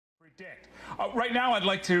predict. Right now, I'd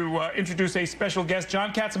like to introduce a special guest.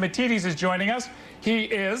 John Catsimatidis is joining us. He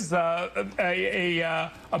is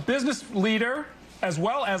a business leader as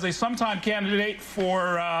well as a sometime candidate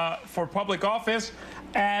for public office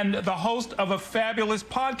and the host of a fabulous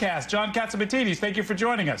podcast. John Catsimatidis, thank you for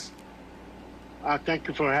joining us. Thank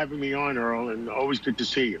you for having me on, Earl, and always good to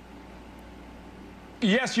see you.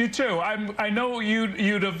 Yes, you too. I know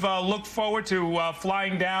you'd have looked forward to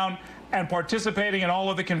flying down and participating in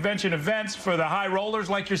all of the convention events for the high rollers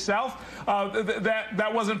like yourself.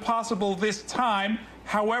 That wasn't possible this time.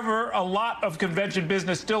 However, a lot of convention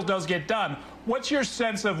business still does get done. What's your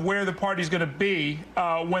sense of where the party's going to be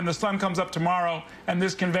when the sun comes up tomorrow and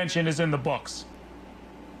this convention is in the books?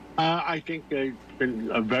 I think it's been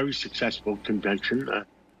a very successful convention.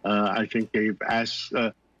 I think they've asked,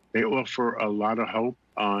 they offer a lot of hope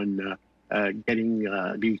on getting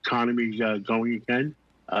the economy going again.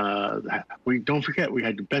 We don't forget, we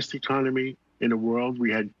had the best economy in the world.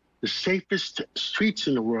 We had the safest streets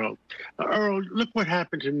in the world. Earl, look what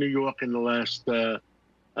happened in New York in the last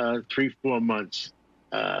 3-4 months.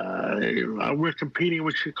 We're competing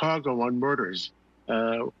with Chicago on murders.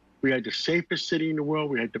 We had the safest city in the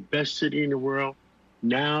world. We had the best city in the world.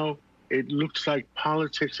 Now it looks like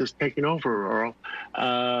politics is taking over,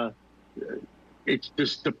 Earl. It's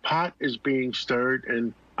just the pot is being stirred,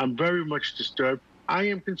 and I'm very much disturbed. I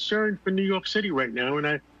am concerned for New York City right now, and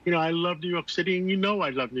I love New York City, and I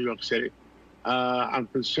love New York City. I'm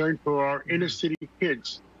concerned for our inner city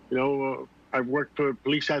kids. I've worked for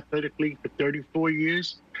Police Athletic League for 34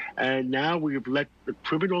 years, and now we've let the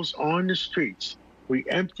criminals on the streets. We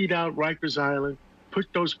emptied out Rikers Island, put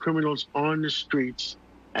those criminals on the streets,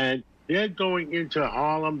 and they're going into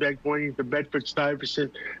Harlem, they're going into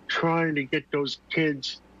Bedford-Stuyvesant, trying to get those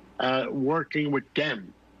kids working with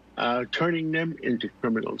them, turning them into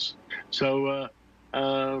criminals. So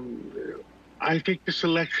I think this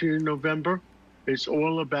election in November is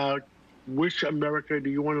all about which America do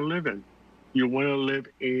you want to live in. You want to live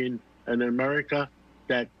in an America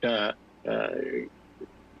that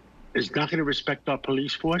is not going to respect our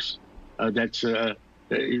police force, that's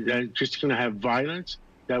just going to have violence,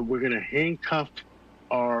 that we're going to handcuff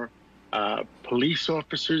our police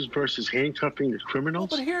officers versus handcuffing the criminals.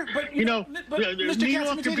 But Mr. New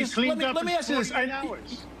York could be cleaned up let me ask you this.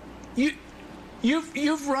 hours.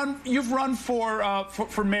 You've run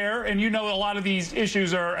for mayor, and a lot of these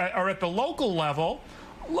issues are at the local level.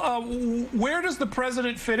 Where does the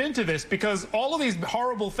president fit into this? Because all of these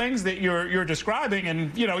horrible things that you're describing,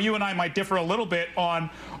 and you and I might differ a little bit on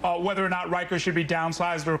whether or not Rikers should be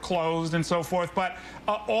downsized or closed and so forth. But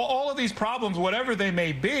all of these problems, whatever they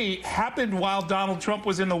may be, happened while Donald Trump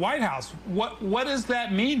was in the White House. What does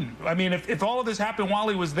that mean? I mean, if all of this happened while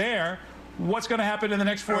he was there, what's going to happen in the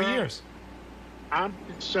next 4 years? I'm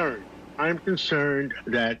concerned. I'm concerned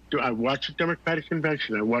that I watch the Democratic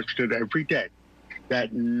convention. I watched it every day.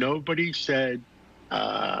 That nobody said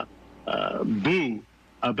boo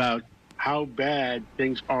about how bad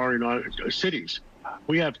things are in our cities.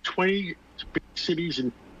 We have 20 big cities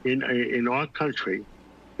in our country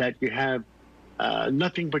that you have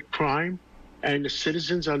nothing but crime, and the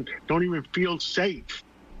citizens don't even feel safe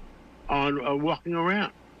on walking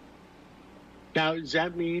around. Now, does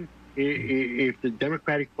that mean if the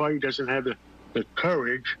Democratic Party doesn't have the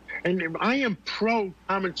courage, and I am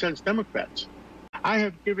pro-common sense Democrats. I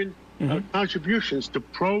have given contributions to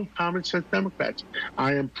pro-common sense Democrats.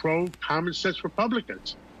 I am pro-common sense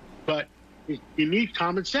Republicans. But you need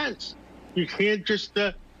common sense. You can't just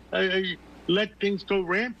let things go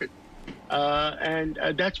rampant. And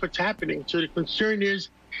that's what's happening. So the concern is,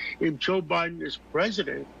 if Joe Biden is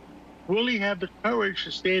president, will he have the courage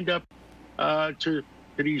to stand up to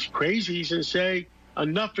these crazies and say,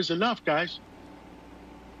 enough is enough, guys?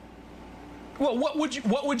 Well,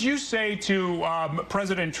 what would you say to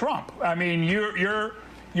President Trump? I mean, you've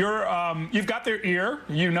got their ear.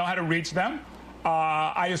 You know how to reach them.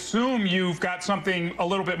 I assume you've got something a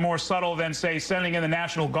little bit more subtle than, say, sending in the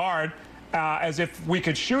National Guard, as if we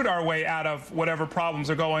could shoot our way out of whatever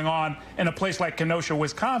problems are going on in a place like Kenosha,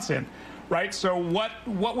 Wisconsin, right? So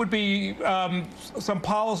what would be some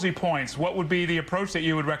policy points? What would be the approach that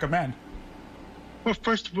you would recommend? Well,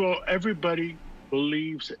 first of all, everybody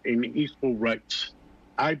believes in equal rights.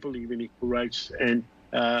 I believe in equal rights. And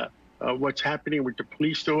what's happening with the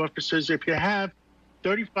police officers, if you have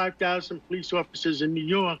 35,000 police officers in New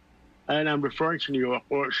York, and I'm referring to New York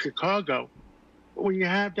or Chicago, when you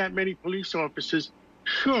have that many police officers,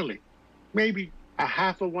 surely maybe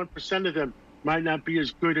 0.5% of them might not be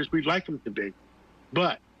as good as we'd like them to be.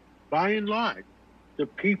 But by and large, the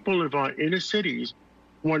people of our inner cities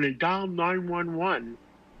want to dial 911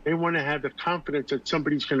 They want to have the confidence that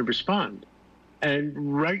somebody's going to respond. And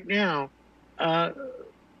right now,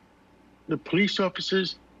 the police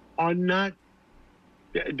officers are not,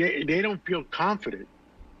 they don't feel confident.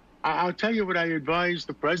 I'll tell you what I advised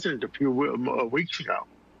the president a few weeks ago.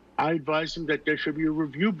 I advised him that there should be a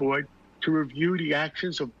review board to review the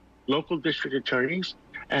actions of local district attorneys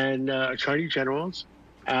and attorney generals,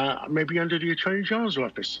 maybe under the attorney general's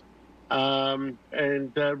office, and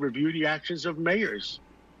review the actions of mayors.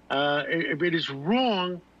 If it is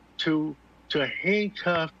wrong to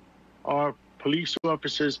handcuff our police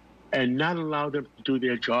officers and not allow them to do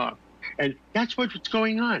their job. And that's what's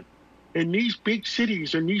going on in these big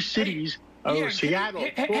cities, Seattle.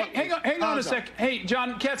 Hang on a sec. Hey,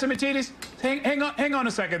 John Catsimatidis, hang on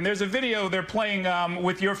a second. There's a video they're playing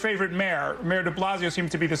with your favorite mayor. Mayor de Blasio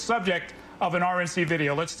seems to be the subject of an RNC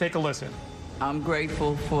video. Let's take a listen. I'm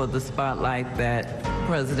grateful for the spotlight that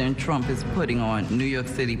President Trump is putting on New York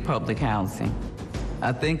City public housing.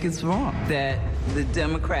 I think it's wrong that the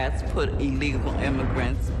Democrats put illegal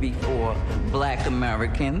immigrants before Black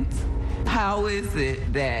Americans. How is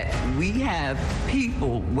it that we have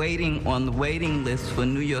people waiting on the waiting list for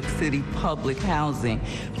New York City public housing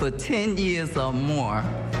for 10 years or more,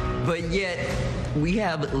 but yet we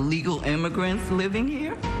have illegal immigrants living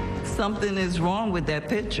here? Something is wrong with that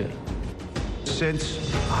picture.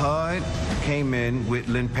 Since HUD came in with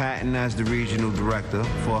Lynn Patton as the regional director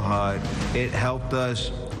for HUD, it helped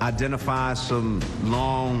us identify some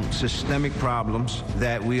long systemic problems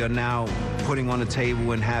that we are now putting on the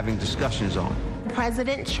table and having discussions on.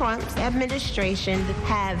 President Trump's administration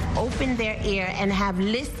have opened their ear and have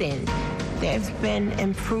listened. There's been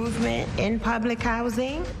improvement in public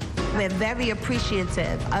housing. We're very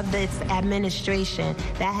appreciative of this administration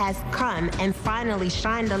that has come and finally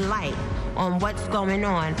shined a light on what's going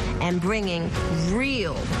on and bringing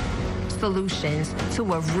real solutions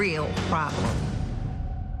to a real problem.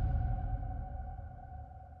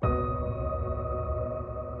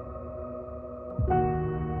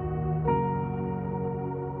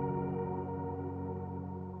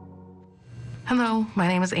 Hello, my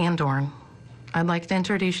name is Ann Dorn. I'd like to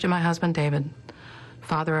introduce you to my husband, David.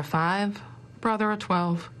 Father of 5, brother of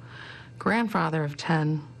 12, grandfather of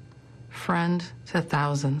 10, friend to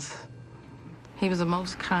thousands. He was a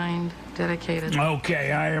most kind, dedicated...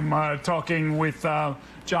 Okay, I am talking with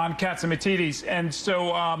John Catsimatidis. And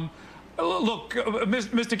so, look,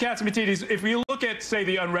 Mr. Catsimatidis, if we look at, say,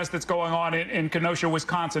 the unrest that's going on in Kenosha,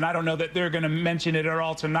 Wisconsin, I don't know that they're going to mention it at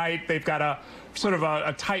all tonight. They've got a sort of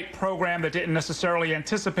a tight program that didn't necessarily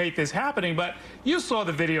anticipate this happening, but you saw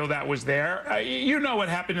the video that was there. You know what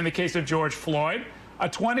happened in the case of George Floyd. A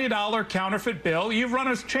 $20 counterfeit bill. You've run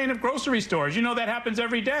a chain of grocery stores. You know that happens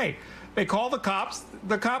every day. They call the cops.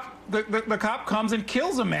 The cop comes and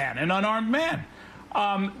kills a man, an unarmed man.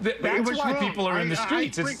 That's why people are in the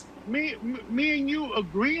streets. Me and you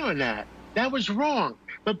agree on that. That was wrong.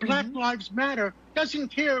 But Black Lives Matter doesn't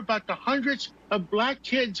care about the hundreds of black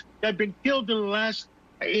kids that have been killed in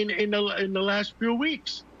the last few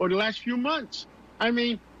weeks or the last few months. I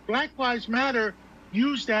mean, Black Lives Matter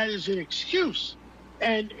used that as an excuse,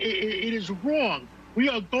 and it is wrong. We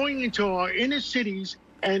are going into our inner cities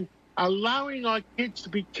and allowing our kids to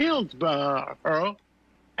be killed, Earl.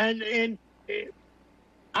 And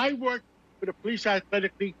I worked for the Police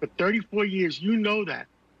Athletic League for 34 years. You know that.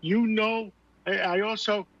 You know, I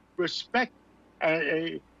also respect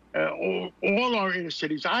all our inner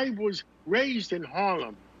cities. I was raised in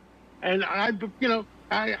Harlem, and I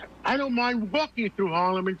don't mind walking through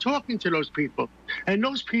Harlem and talking to those people. And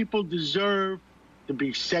those people deserve to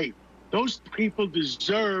be safe. Those people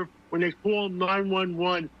deserve, when they call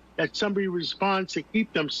 911, that somebody responds to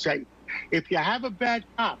keep them safe. If you have a bad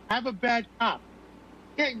cop,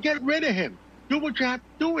 Get rid of him. Do what you have to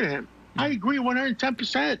do with him. I agree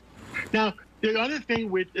 110%. Now, the other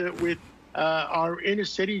thing with our inner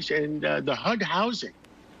cities and the HUD housing,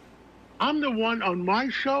 I'm the one on my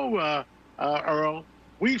show, Earl.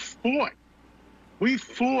 We fought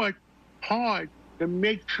hard to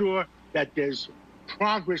make sure that there's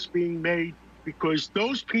progress being made, because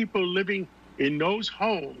those people living in those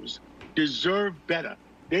homes deserve better.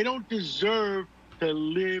 They don't deserve to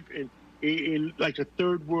live in like a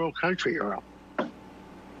third world country, Earl.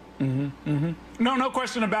 No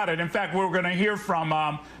question about it. In fact, we're going to hear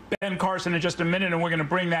from Ben Carson in just a minute, and we're going to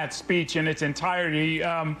bring that speech in its entirety.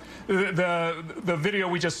 The video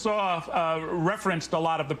we just saw referenced a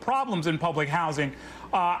lot of the problems in public housing.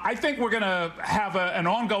 I think we're going to have an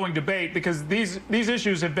ongoing debate, because these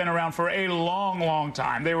issues have been around for a long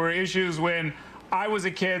time. There were issues when I was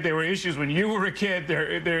a kid. There were issues when you were a kid.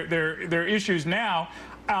 There are issues now.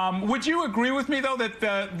 Would you agree with me, though,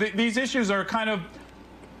 that these issues are kind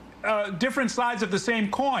of different sides of the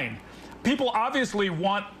same coin? People obviously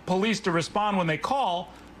want police to respond when they call,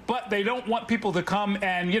 but they don't want people to come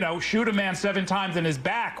and, shoot a man 7 times in his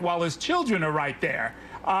back while his children are right there.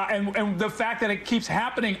 And the fact that it keeps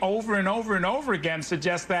happening over and over and over again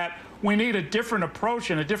suggests that we need a different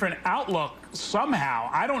approach and a different outlook somehow.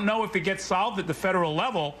 I don't know if it gets solved at the federal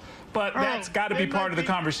level, but that's got to be part of the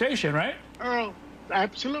conversation, right? Earl,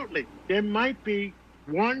 absolutely. There might be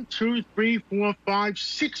 1, 2, 3, 4, 5,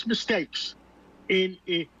 6 mistakes in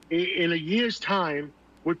a year's time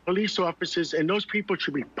with police officers, and those people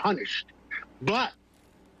should be punished. But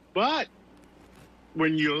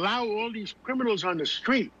when you allow all these criminals on the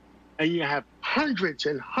street and you have hundreds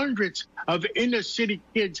and hundreds of inner city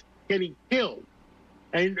kids getting killed,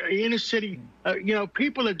 and inner city,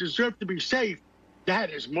 people that deserve to be safe,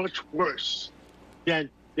 that is much worse than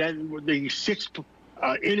the 6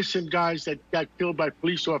 innocent guys that got killed by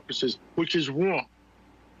police officers, which is wrong.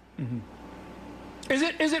 Mm-hmm.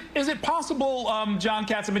 Is it possible, John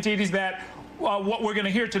Catsimatidis, that what we're going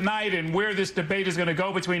to hear tonight and where this debate is going to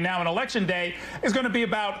go between now and Election Day is going to be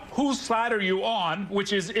about whose side are you on,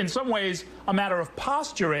 which is in some ways a matter of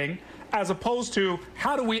posturing, as opposed to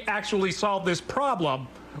how do we actually solve this problem,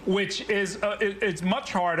 which is it's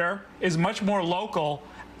much harder, is much more local,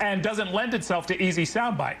 and doesn't lend itself to easy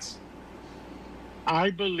sound bites?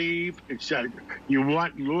 I believe it's you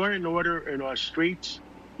want law and order in our streets.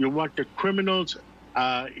 You want the criminals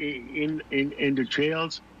in the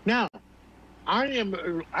jails. Now,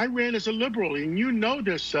 I ran as a liberal, and you know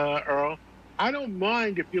this, Earl. I don't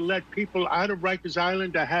mind if you let people out of Rikers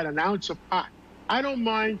Island that had an ounce of pot. I don't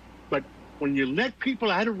mind, but when you let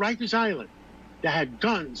people out of Rikers Island that had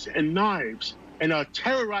guns and knives and are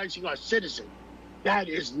terrorizing our citizens, that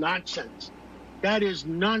is nonsense. That is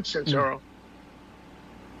nonsense, Earl.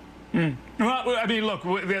 Mm. Well, I mean, look,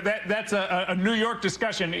 that's a New York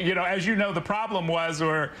discussion. As you know, the problem was,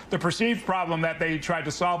 or the perceived problem that they tried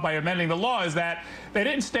to solve by amending the law, is that they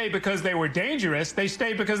didn't stay because they were dangerous. They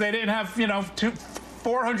stayed because they didn't have,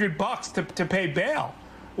 $400 to pay bail,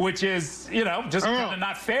 which is, just kind of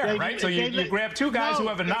not fair, right? So you grab 2 guys who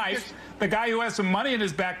have a knife. The guy who has some money in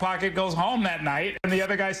his back pocket goes home that night, and the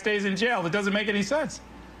other guy stays in jail. It doesn't make any sense.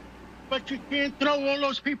 But you can't throw all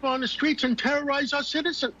those people on the streets and terrorize our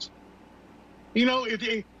citizens.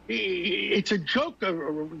 It's a joke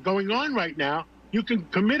going on right now. You can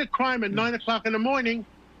commit a crime at 9 o'clock in the morning,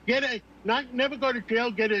 never go to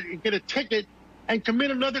jail, get a ticket, and commit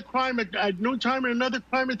another crime at noontime and another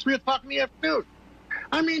crime at 3 o'clock in the afternoon.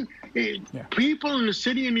 I mean, people in the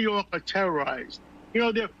city of New York are terrorized.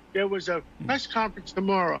 There was a press conference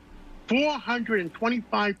tomorrow.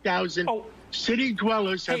 425,000 city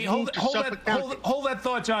dwellers have moved to Suffolk County. Hold that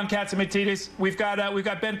thought, John Catsimatidis. We've got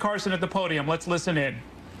Ben Carson at the podium. Let's listen in.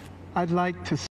 I'd like to